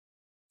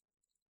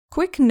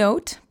Quick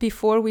note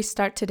before we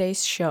start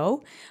today's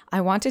show,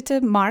 I wanted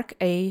to mark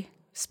a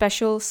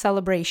special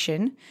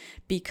celebration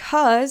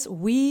because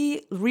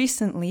we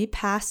recently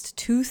passed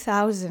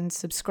 2,000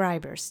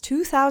 subscribers,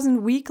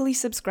 2,000 weekly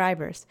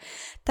subscribers.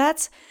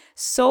 That's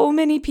so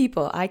many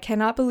people. I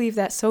cannot believe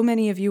that so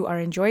many of you are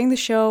enjoying the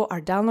show, are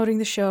downloading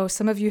the show.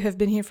 Some of you have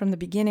been here from the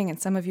beginning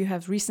and some of you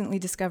have recently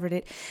discovered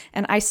it.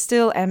 And I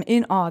still am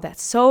in awe that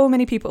so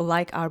many people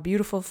like our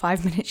beautiful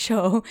 5-minute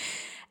show.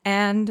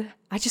 And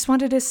I just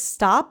wanted to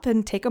stop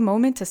and take a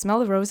moment to smell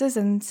the roses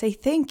and say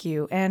thank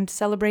you and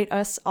celebrate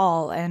us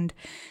all and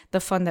the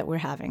fun that we're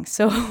having.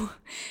 So,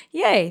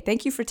 yay!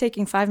 Thank you for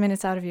taking 5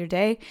 minutes out of your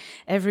day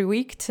every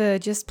week to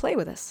just play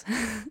with us.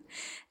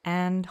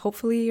 And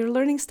hopefully you're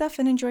learning stuff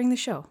and enjoying the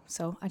show.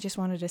 So I just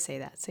wanted to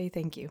say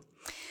thank you.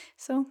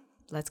 So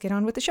let's get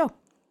on with the show.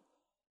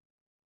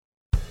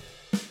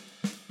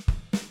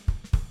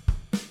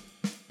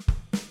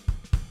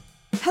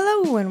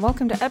 Hello and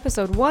welcome to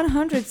episode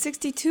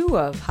 162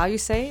 of How You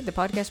Say, the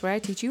podcast where I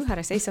teach you how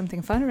to say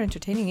something fun or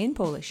entertaining in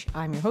Polish.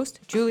 I'm your host,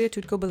 Julia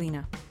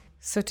Tutko-Balina.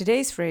 So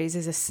today's phrase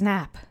is a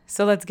snap.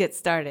 So let's get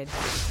started.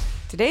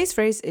 Today's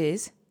phrase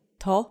is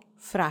to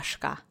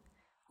fraszka,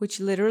 which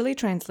literally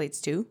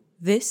translates to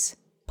this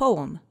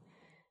poem.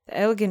 The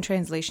elegant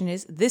translation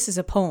is this is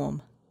a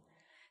poem.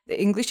 The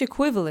English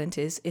equivalent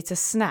is it's a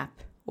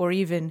snap or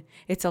even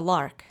it's a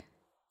lark.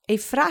 A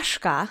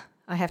fraszka,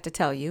 I have to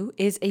tell you,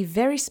 is a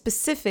very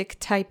specific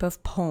type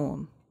of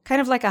poem.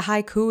 Kind of like a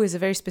haiku is a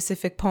very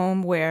specific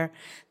poem where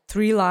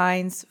 3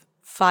 lines,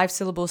 5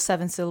 syllables,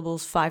 7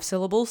 syllables, 5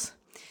 syllables.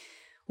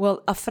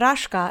 Well, a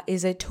fraszka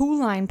is a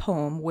 2-line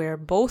poem where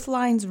both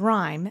lines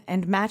rhyme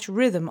and match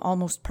rhythm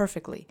almost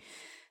perfectly.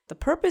 The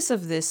purpose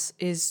of this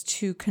is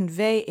to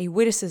convey a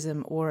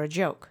witticism or a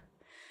joke.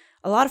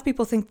 A lot of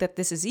people think that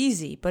this is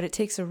easy, but it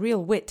takes a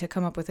real wit to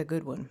come up with a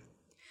good one.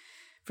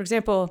 For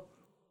example,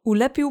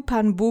 Ulepił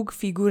Pan Bóg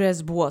figurę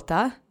z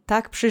błota,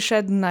 tak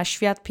przyszedł na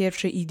świat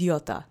pierwszy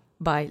idiota,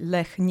 by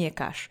Lech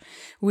Niekarz,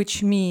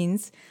 which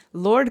means,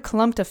 Lord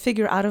clumped a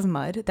figure out of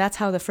mud, that's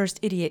how the first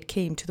idiot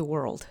came to the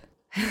world.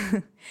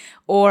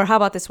 Or how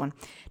about this one?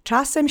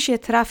 Czasem się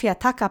trafia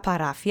taka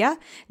parafia,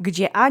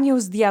 gdzie anioł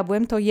z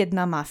diabłem to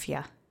jedna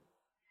mafia,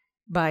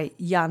 by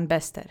Jan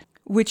Bester,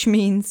 which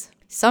means,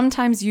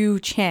 sometimes you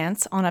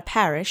chance on a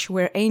parish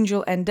where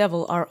angel and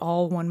devil are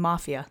all one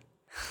mafia.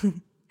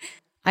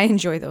 I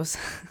enjoy those.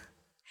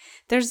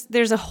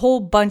 There's a whole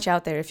bunch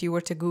out there. If you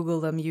were to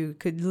Google them, you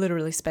could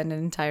literally spend an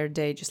entire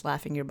day just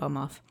laughing your bum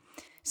off.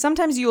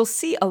 Sometimes you'll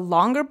see a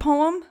longer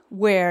poem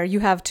where you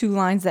have 2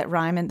 lines that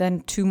rhyme and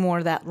then 2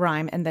 more that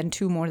rhyme and then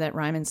 2 more that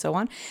rhyme and so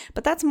on.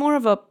 But that's more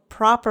of a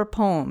proper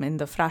poem in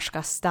the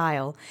fraszka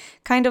style.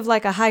 Kind of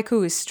like a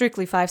haiku is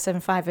strictly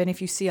 5-7-5. And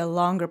if you see a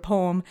longer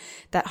poem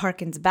that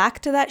harkens back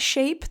to that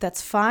shape,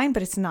 that's fine,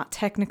 but it's not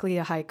technically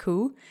a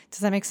haiku. Does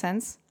that make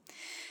sense?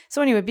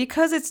 So anyway,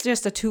 because it's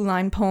just a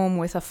 2-line poem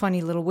with a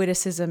funny little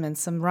witticism and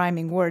some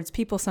rhyming words,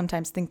 people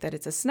sometimes think that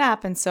it's a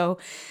snap, and so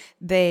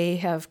they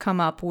have come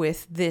up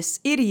with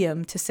this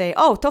idiom to say,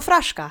 oh, to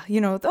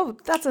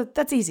fraszka,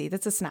 that's easy,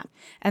 that's a snap.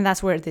 And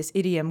that's where this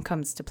idiom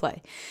comes to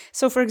play.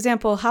 So for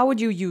example, how would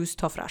you use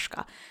to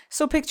fraszka?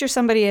 So picture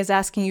somebody is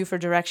asking you for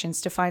directions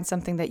to find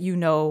something that you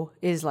know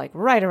is like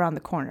right around the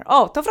corner.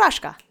 Oh, to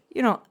fraszka.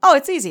 Oh,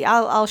 it's easy.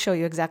 I'll show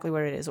you exactly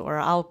where it is, or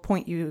I'll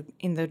point you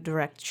in the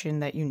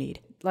direction that you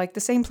need. Like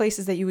the same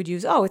places that you would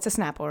use, oh, it's a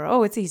snap, or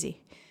oh, it's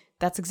easy.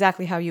 That's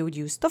exactly how you would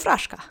use to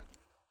fraszka.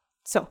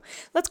 So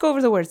let's go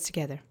over the words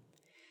together.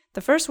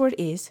 The first word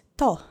is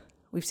to.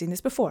 We've seen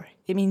this before.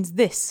 It means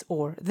this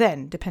or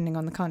then, depending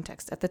on the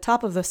context. At the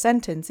top of the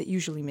sentence, it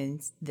usually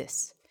means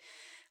this.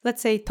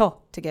 Let's say to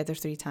together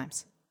 3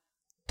 times.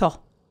 To,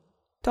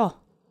 to,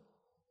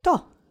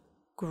 to.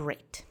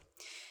 Great.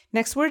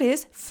 Next word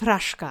is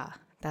fraszka.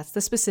 That's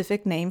the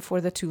specific name for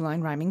the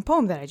 2-line rhyming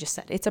poem that I just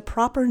said. It's a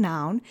proper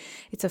noun.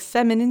 It's a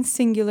feminine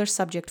singular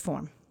subject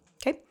form.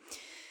 Okay?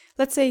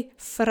 Let's say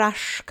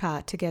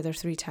fraszka together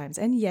 3 times.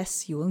 And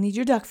yes, you will need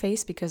your duck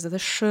face because of the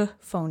sh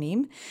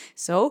phoneme.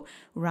 So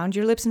round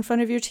your lips in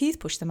front of your teeth,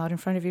 push them out in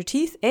front of your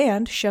teeth,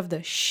 and shove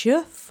the sh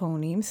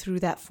phoneme through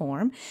that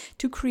form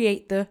to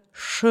create the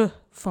sh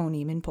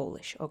phoneme in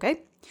Polish.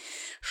 Okay?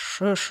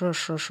 Sh, sh,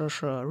 sh, sh,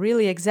 sh.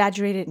 Really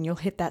exaggerate it and you'll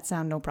hit that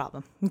sound no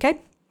problem.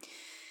 Okay?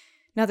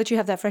 Now that you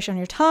have that fresh on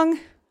your tongue,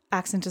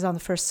 accent is on the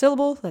first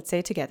syllable. Let's say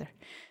it together.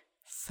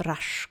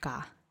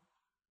 Fraszka,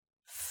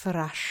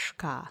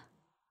 fraszka,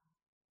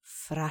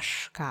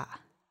 fraszka.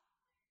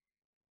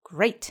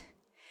 Great.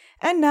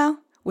 And now,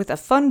 with a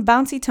fun,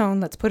 bouncy tone,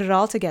 let's put it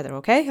all together,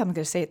 okay? I'm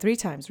going to say it 3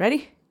 times.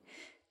 Ready?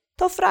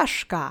 To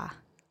fraszka,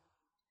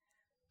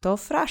 to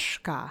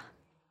fraszka,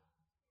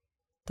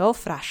 to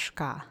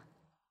fraszka.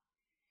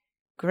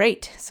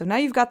 Great. So now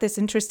you've got this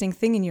interesting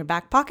thing in your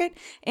back pocket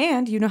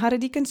and you know how to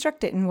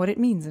deconstruct it and what it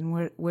means and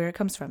where it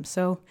comes from.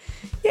 So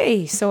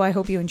yay. So I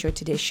hope you enjoyed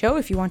today's show.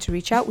 If you want to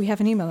reach out, we have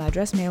an email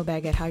address,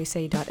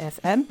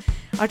 mailbag@howyousay.fm.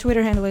 Our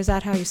Twitter handle is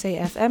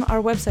 @howyousayfm.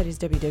 Our website is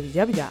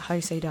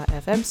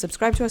www.howyousay.fm.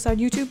 Subscribe to us on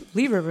YouTube,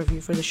 leave a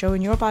review for the show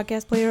in your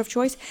podcast player of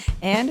choice,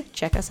 and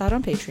check us out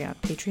on Patreon,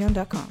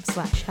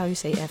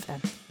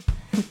 patreon.com/howyousayfm.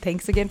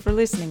 Thanks again for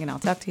listening, and I'll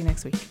talk to you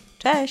next week.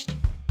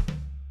 Cześć!